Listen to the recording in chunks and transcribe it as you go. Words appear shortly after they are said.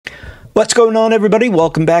What's going on, everybody?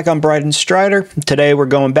 Welcome back. I'm Bryden Strider. Today we're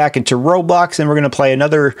going back into Roblox and we're going to play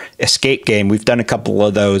another escape game. We've done a couple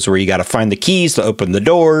of those where you got to find the keys to open the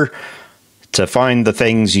door, to find the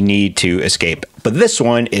things you need to escape. But this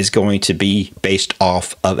one is going to be based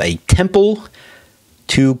off of a temple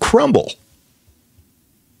to crumble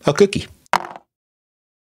a cookie.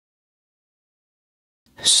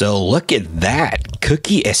 So look at that.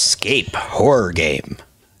 Cookie escape horror game.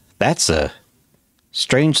 That's a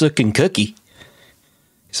strange looking cookie.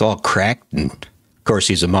 He's all cracked and of course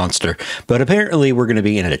he's a monster. But apparently we're going to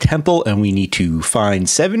be in a temple and we need to find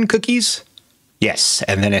 7 cookies. Yes,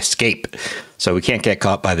 and then escape. So we can't get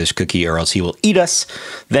caught by this cookie or else he will eat us.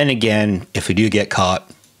 Then again, if we do get caught,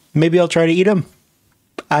 maybe I'll try to eat him.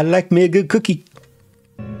 I like me a good cookie.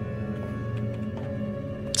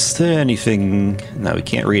 Is there anything? No, we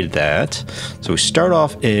can't read that. So we start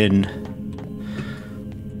off in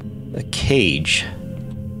a cage.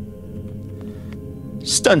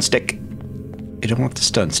 Stun stick. I don't want the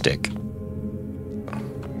stun stick.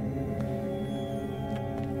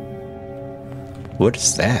 What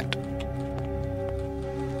is that?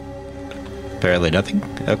 Apparently nothing.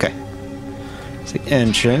 Okay. It's the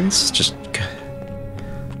entrance. Just.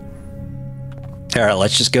 Alright,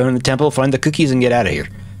 let's just go in the temple, find the cookies, and get out of here.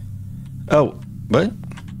 Oh, what?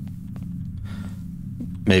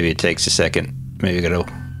 Maybe it takes a second. Maybe I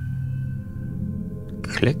gotta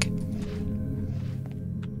click.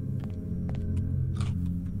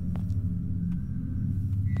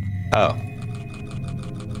 Oh.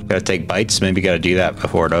 Gotta take bites. Maybe gotta do that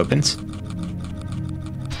before it opens.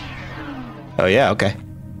 Oh yeah, okay.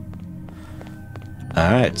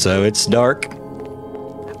 Alright, so it's dark.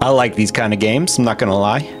 I like these kind of games, I'm not gonna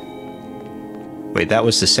lie. Wait, that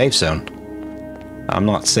was the safe zone. I'm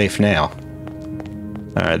not safe now.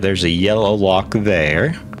 Alright, there's a yellow lock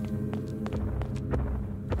there.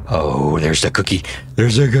 Oh, there's the cookie.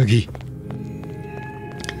 There's a cookie.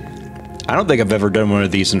 I don't think I've ever done one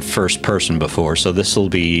of these in first person before, so this will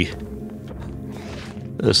be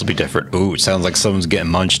different. Ooh, it sounds like someone's getting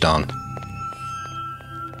munched on.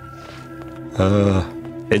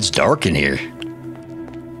 It's dark in here.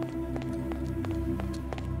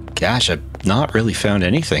 Gosh, I've not really found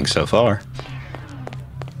anything so far.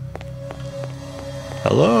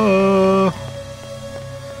 Hello?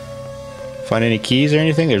 Find any keys or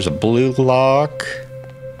anything? There's a blue lock.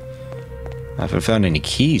 I haven't found any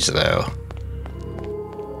keys though.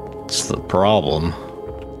 That's the problem.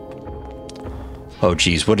 Oh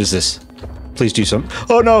geez, what is this? Please do something.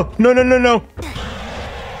 Oh no! No, no, no, no!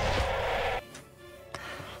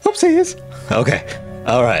 Oopsies! Okay.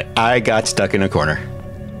 Alright, I got stuck in a corner.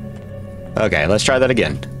 Okay, let's try that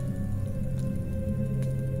again.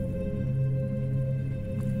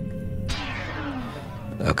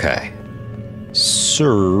 Okay.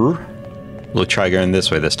 Sir. We'll try going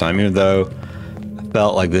this way this time, even though I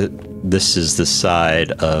felt like this is the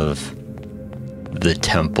side of the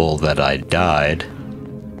temple that I died.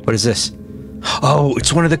 What is this? Oh,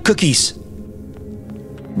 it's one of the cookies!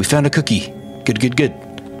 We found a cookie. Good, good, good.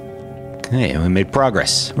 Okay, we made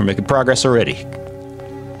progress. We're making progress already.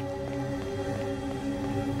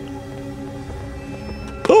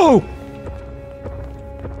 Oh!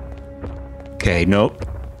 Okay, nope.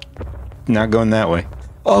 Not going that way.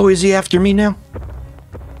 Oh, is he after me now?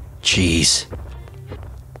 Jeez.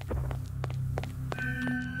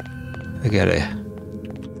 I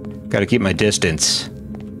gotta keep my distance.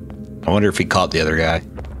 I wonder if he caught the other guy.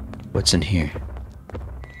 What's in here?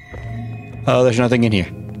 Oh, there's nothing in here.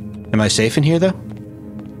 Am I safe in here, though?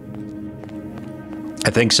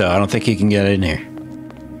 I think so. I don't think he can get in here.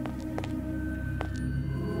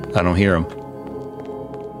 I don't hear him.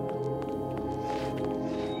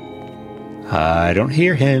 I don't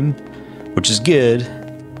hear him, which is good.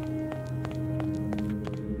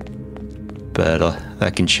 But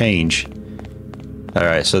that can change.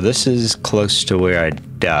 Alright, so this is close to where I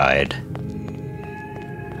died.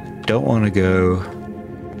 Don't want to go...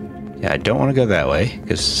 Yeah, I don't want to go that way,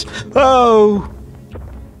 because... Oh!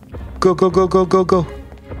 Go, go, go, go, go, go!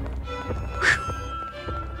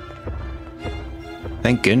 Whew.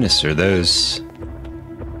 Thank goodness are those...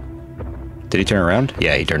 Did he turn around?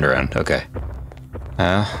 Yeah, he turned around. Okay.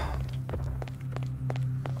 I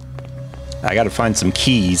gotta find some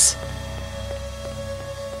keys.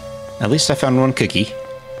 At least I found one cookie.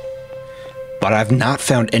 But I've not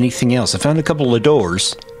found anything else. I found a couple of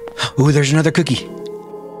doors. Ooh, there's another cookie.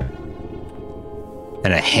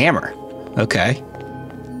 And a hammer. Okay.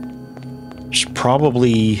 There's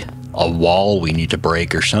probably a wall we need to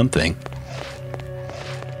break or something.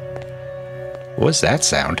 What's that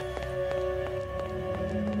sound?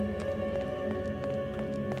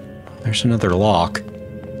 There's another lock.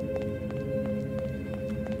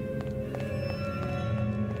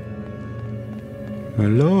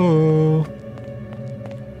 Hello?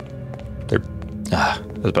 I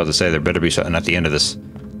was about to say there better be something at the end of this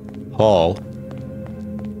hall.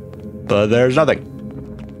 But there's nothing.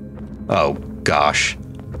 Oh, gosh.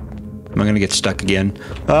 Am I gonna get stuck again?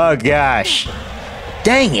 Oh, gosh.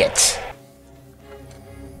 Dang it!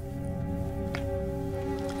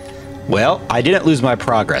 Well, I didn't lose my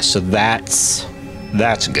progress, so that's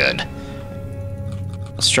good.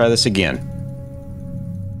 Let's try this again.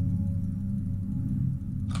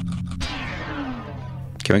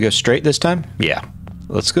 Can we go straight this time? Yeah.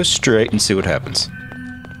 Let's go straight and see what happens.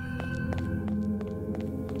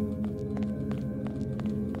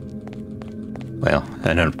 Well, I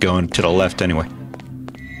ended up going to the left anyway.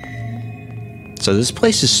 So this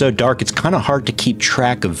place is so dark, it's kind of hard to keep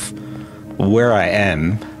track of where I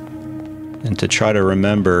am and to try to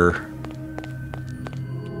remember.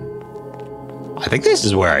 I think this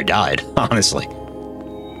is where I died, honestly.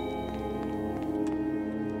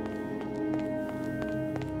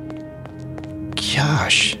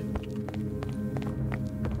 Gosh.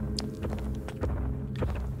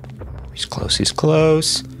 He's close, he's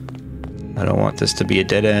close. I don't want this to be a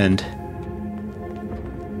dead end.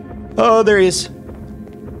 Oh, there he is.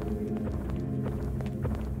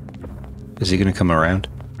 Is he gonna come around?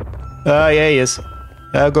 Oh, yeah, he is.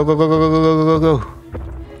 Go, go, go, go, go, go, go, go, go.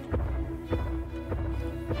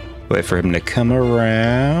 Wait for him to come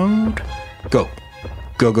around. Go.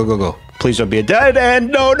 Go, go, go, go. Please don't be a dead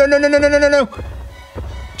end. No, no, no, no, no, no, no, no, no.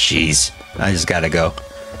 Jeez. I just gotta go.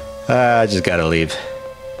 I just gotta leave.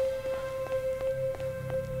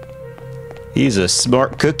 He's a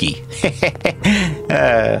smart cookie.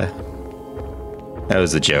 That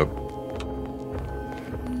was a joke.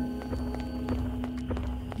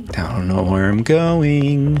 I don't know where I'm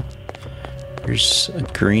going. There's a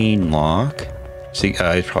green lock. See,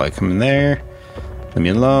 he's probably coming there. Leave me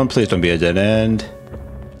alone. Please don't be a dead end.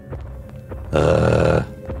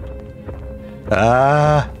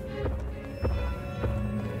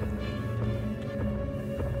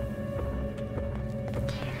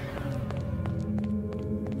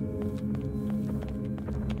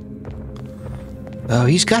 Oh,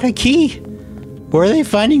 he's got a key. Where are they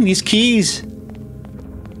finding these keys?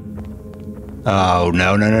 Oh,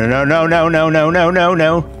 no, no, no, no, no, no, no, no, no, no,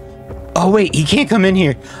 no. Oh, wait, he can't come in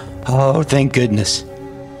here. Oh, thank goodness.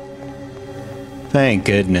 Thank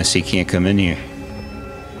goodness he can't come in here.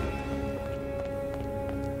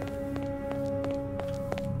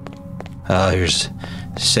 Oh, here's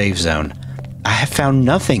save zone. I have found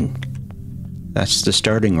nothing. That's the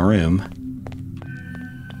starting room.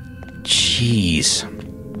 Jeez.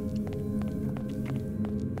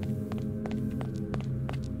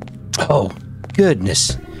 Oh,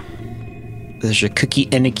 goodness. There's a cookie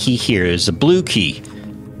and a key here. There's a blue key.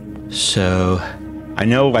 So, I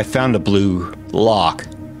know I found a blue lock.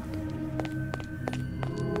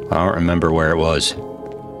 I don't remember where it was.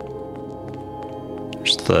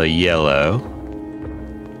 There's the yellow.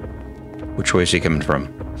 Which way is he coming from?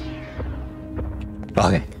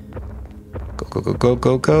 Okay. Go, go, go, go,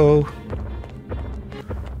 go, go.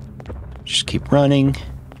 Just keep running.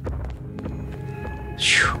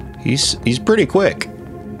 He's pretty quick.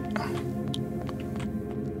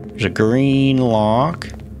 There's a green lock.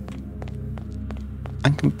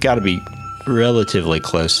 I've got to be relatively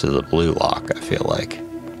close to the blue lock, I feel like.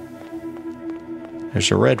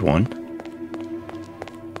 There's a red one.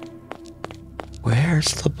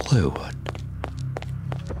 Where's the blue one?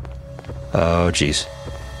 Oh, jeez.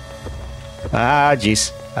 Ah,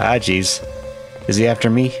 jeez. Ah, jeez. Is he after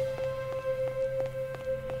me?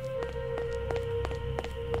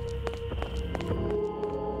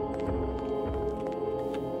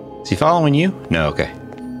 Is he following you? No, okay.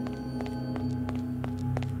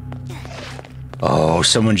 Oh,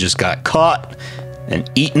 someone just got caught and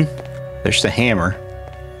eaten. There's the hammer.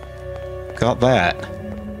 Got that.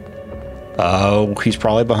 Oh, he's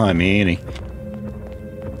probably behind me, ain't he?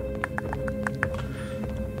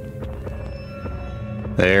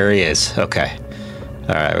 There he is. Okay.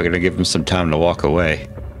 Alright, we're gonna give him some time to walk away.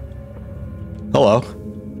 Hello.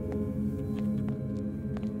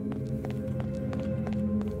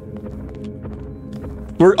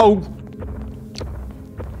 Oh!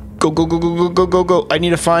 Go, go, go, go, go, go, go, go. I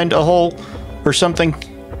need to find a hole or something.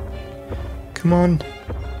 Come on.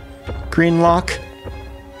 Green lock.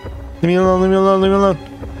 Leave me alone, leave me alone, leave me alone.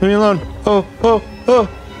 Leave me alone. Oh, oh, oh.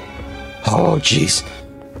 Oh, jeez.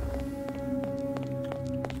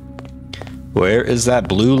 Where is that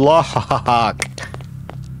blue lock?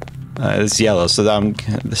 It's yellow, so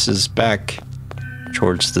this is back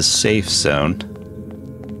towards the safe zone.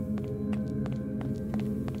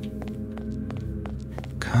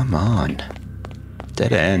 Come on.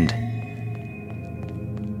 Dead end.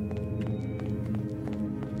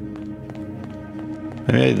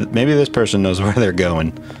 Maybe this person knows where they're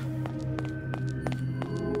going.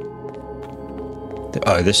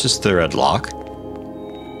 Oh, this is the red lock.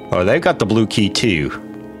 Oh, they've got the blue key too.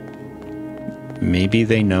 Maybe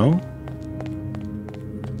they know?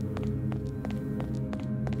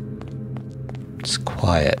 It's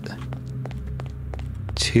quiet.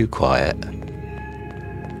 Too quiet.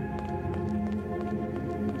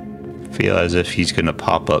 Feel as if he's gonna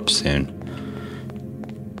pop up soon.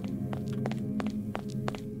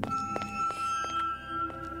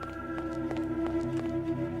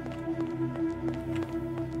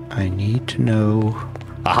 I need to know.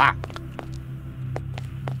 Aha!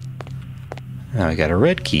 Now I got a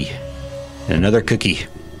red key. And another cookie.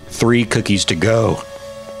 3 cookies to go.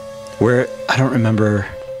 Where, I don't remember.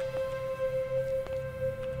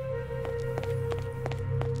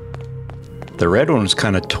 The red one was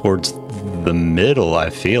kind of towards the middle,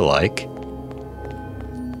 I feel like.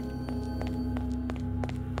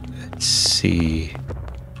 Let's see.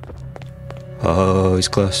 Oh, he's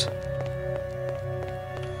close.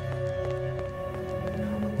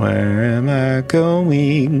 Where am I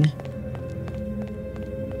going?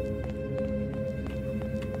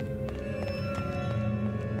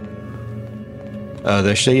 Oh,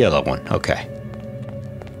 there's the yellow one. Okay.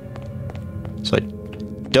 So I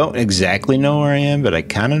don't exactly know where I am, but I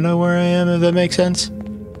kind of know where I am, if that makes sense.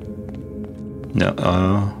 No,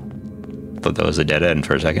 thought that was a dead end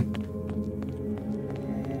for a second.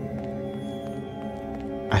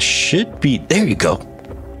 I should be... There you go.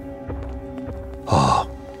 Oh.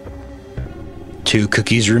 2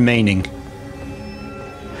 cookies remaining.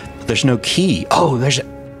 But there's no key. Oh, there's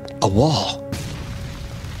a wall.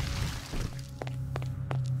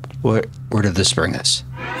 Where did this bring us?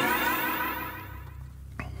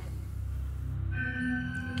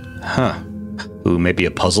 Huh. Ooh, maybe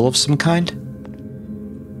a puzzle of some kind?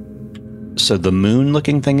 So the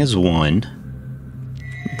moon-looking thing is 1.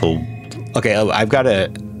 Okay, I've got to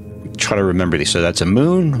try to remember these. So that's a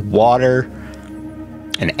moon, water,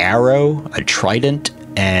 an arrow, a trident,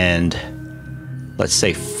 and let's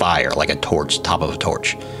say fire, like a torch, top of a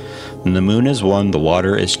torch. And the moon is 1, the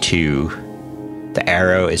water is 2, the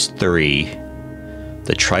arrow is 3,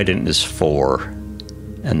 the trident is 4,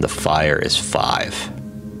 and the fire is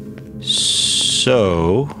 5.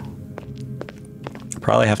 So,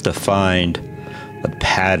 probably have to find a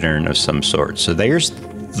pattern of some sort. So there's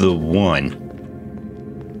the 1.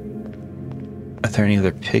 Are there any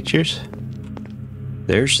other pictures?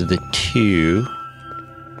 There's the 2.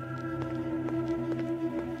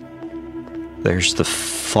 There's the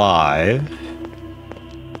 5.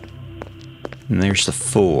 And there's the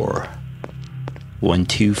 4. 1,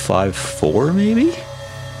 2, 5, 4, maybe?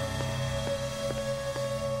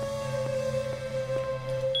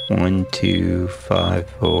 1, 2, 5,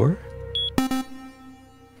 4.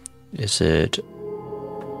 Is it...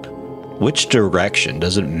 Which direction?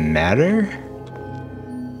 Does it matter?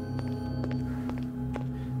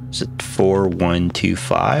 Is it 4, 1, 2,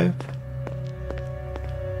 5?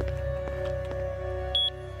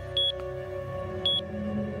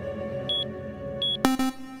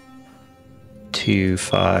 Two,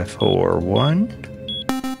 5, 4,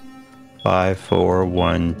 1. 5, 4,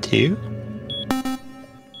 1, 2.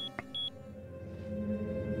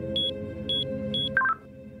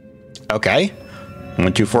 Okay.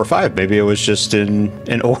 1, 2, 4, 5. Maybe it was just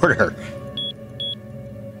in order.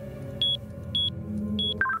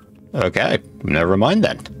 Okay, never mind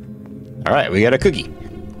then. All right, we got a cookie.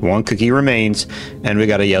 1 cookie remains, and we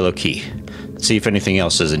got a yellow key. Let's see if anything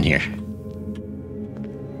else is in here.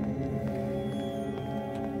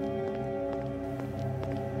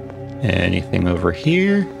 Anything over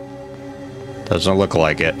here? Doesn't look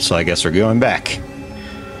like it, so I guess we're going back.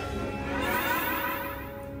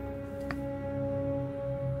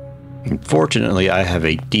 Unfortunately, I have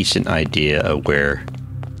a decent idea of where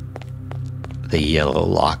the yellow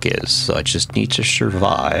lock is, so I just need to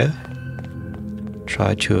survive.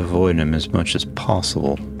 Try to avoid him as much as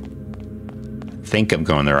possible. I think I'm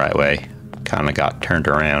going the right way. Kind of got turned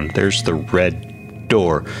around. There's the red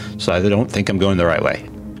door, so I don't think I'm going the right way.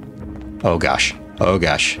 Oh gosh. Oh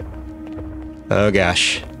gosh. Oh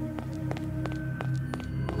gosh.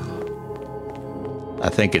 I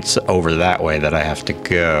think it's over that way that I have to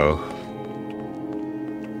go.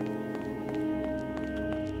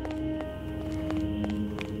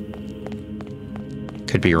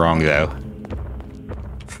 Could be wrong though.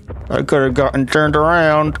 I could have gotten turned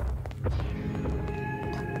around.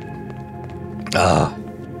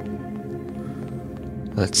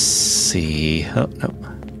 Let's see. Oh, no.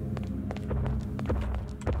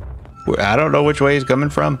 I don't know which way he's coming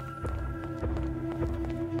from.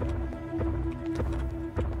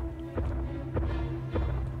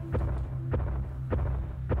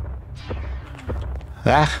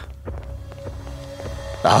 Ah.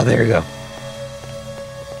 Oh, there you go.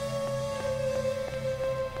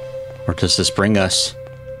 Where does this bring us?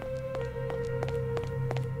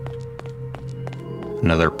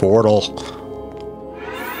 Another portal.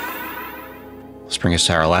 Let's bring us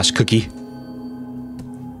to our last cookie.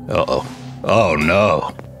 Uh-oh. Oh,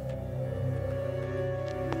 no.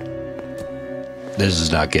 This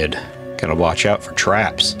is not good. Gotta watch out for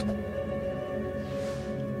traps.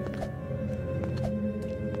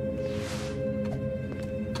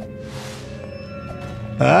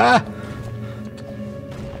 Ah!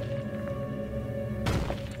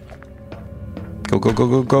 Go, go, go,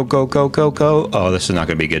 go, go, go, go, go, go. Oh, this is not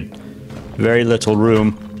gonna be good. Very little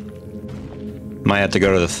room. Might have to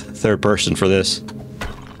go to the third person for this.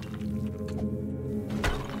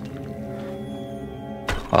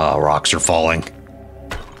 Oh, rocks are falling.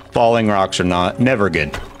 Falling rocks are never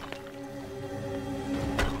good.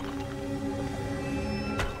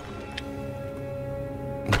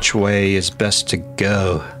 Which way is best to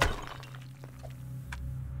go?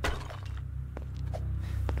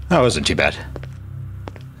 That wasn't too bad.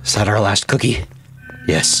 Is that our last cookie?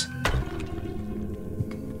 Yes.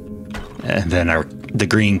 And then the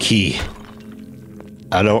green key.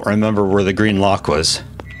 I don't remember where the green lock was.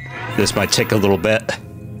 This might take a little bit.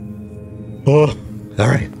 Oh, all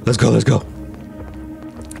right, let's go, let's go.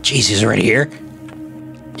 Jeez, he's already here.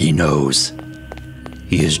 He knows.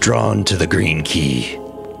 He is drawn to the green key.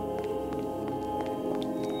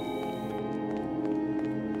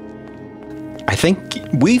 I think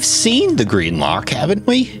we've seen the green lock, haven't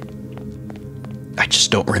we? I just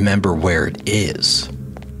don't remember where it is.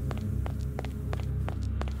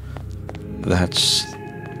 That's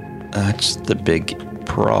the big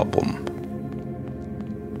problem.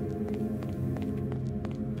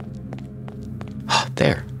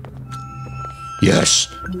 There. Yes.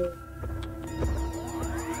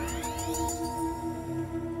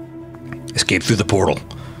 Escape through the portal.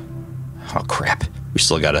 Oh crap. We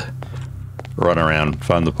still gotta run around,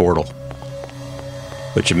 find the portal.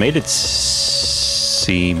 Which it made it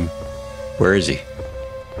seem... Where is he?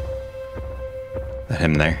 That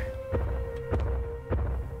him there?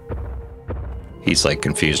 He's like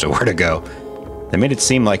confused of where to go. They made it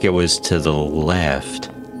seem like it was to the left.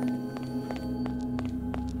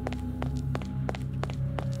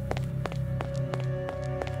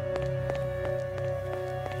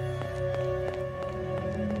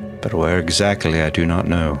 But where exactly, I do not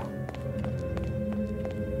know.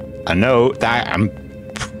 I know that I'm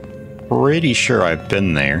pretty sure I've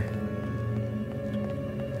been there.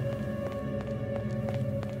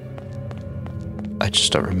 I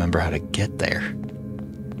just don't remember how to get there.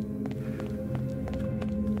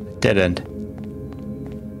 Dead end.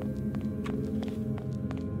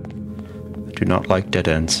 I do not like dead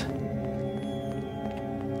ends.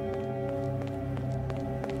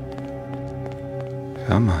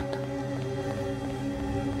 Come on.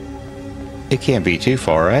 It can't be too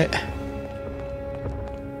far, right?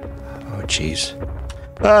 Oh, jeez.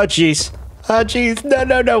 Oh, jeez. Oh, jeez. No,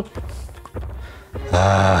 no, no.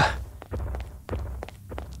 I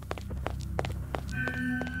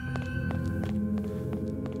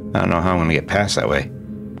don't know how I'm gonna get past that way.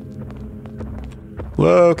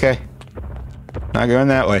 Whoa, okay. Not going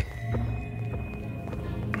that way.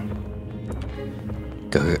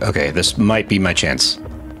 Go, okay, this might be my chance.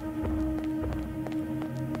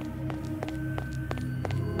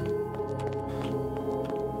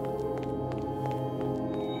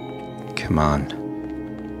 Come on.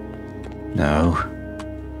 No.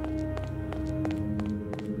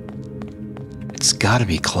 It's gotta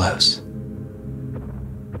be close.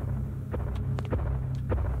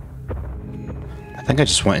 I think I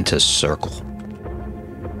just went into a circle.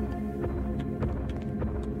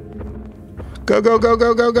 Go, go, go,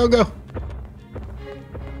 go, go, go, go.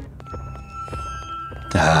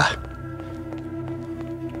 Ah.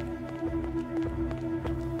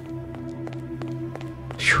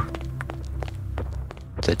 Phew.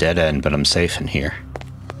 It's a dead end, but I'm safe in here.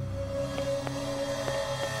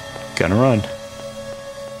 Gonna run.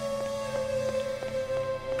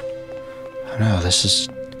 Oh no, this is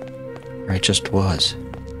where I just was.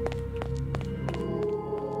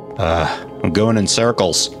 I'm going in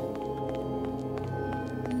circles.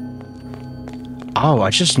 Oh,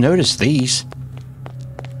 I just noticed these.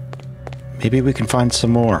 Maybe we can find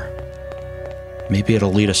some more. Maybe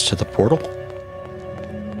it'll lead us to the portal?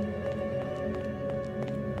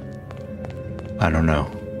 I don't know.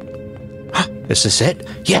 Is this it?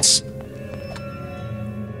 Yes!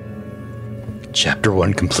 Chapter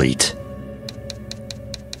 1 complete.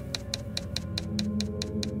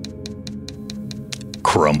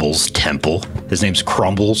 Crumbles Temple. His name's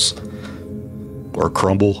Crumbles. Or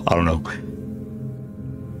Crumble, I don't know.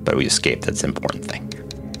 But we escaped, that's the important thing.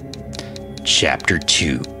 Chapter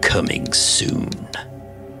 2 coming soon.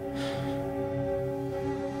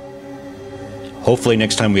 Hopefully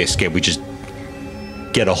next time we escape, we just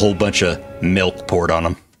get a whole bunch of milk poured on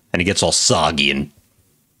him. And he gets all soggy and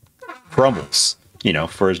crumbles, you know,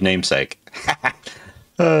 for his namesake.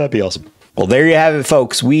 That'd be awesome. Well, there you have it,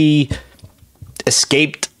 folks. We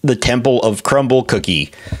escaped the Temple of Crumble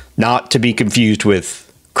Cookie. Not to be confused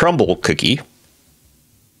with Crumble Cookie.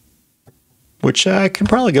 Which I can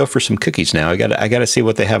probably go for some cookies now. I gotta see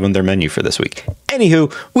what they have on their menu for this week.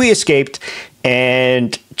 Anywho, we escaped,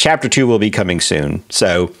 and Chapter 2 will be coming soon.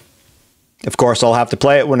 So, of course, I'll have to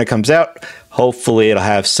play it when it comes out. Hopefully, it'll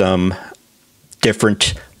have some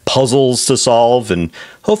different puzzles to solve, and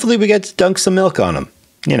hopefully we get to dunk some milk on them.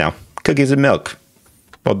 You know, cookies and milk.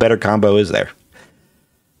 What better combo is there?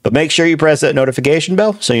 But make sure you press that notification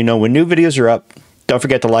bell so you know when new videos are up. Don't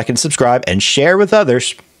forget to like and subscribe and share with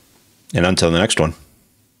others. And until the next one,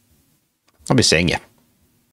 I'll be seeing you.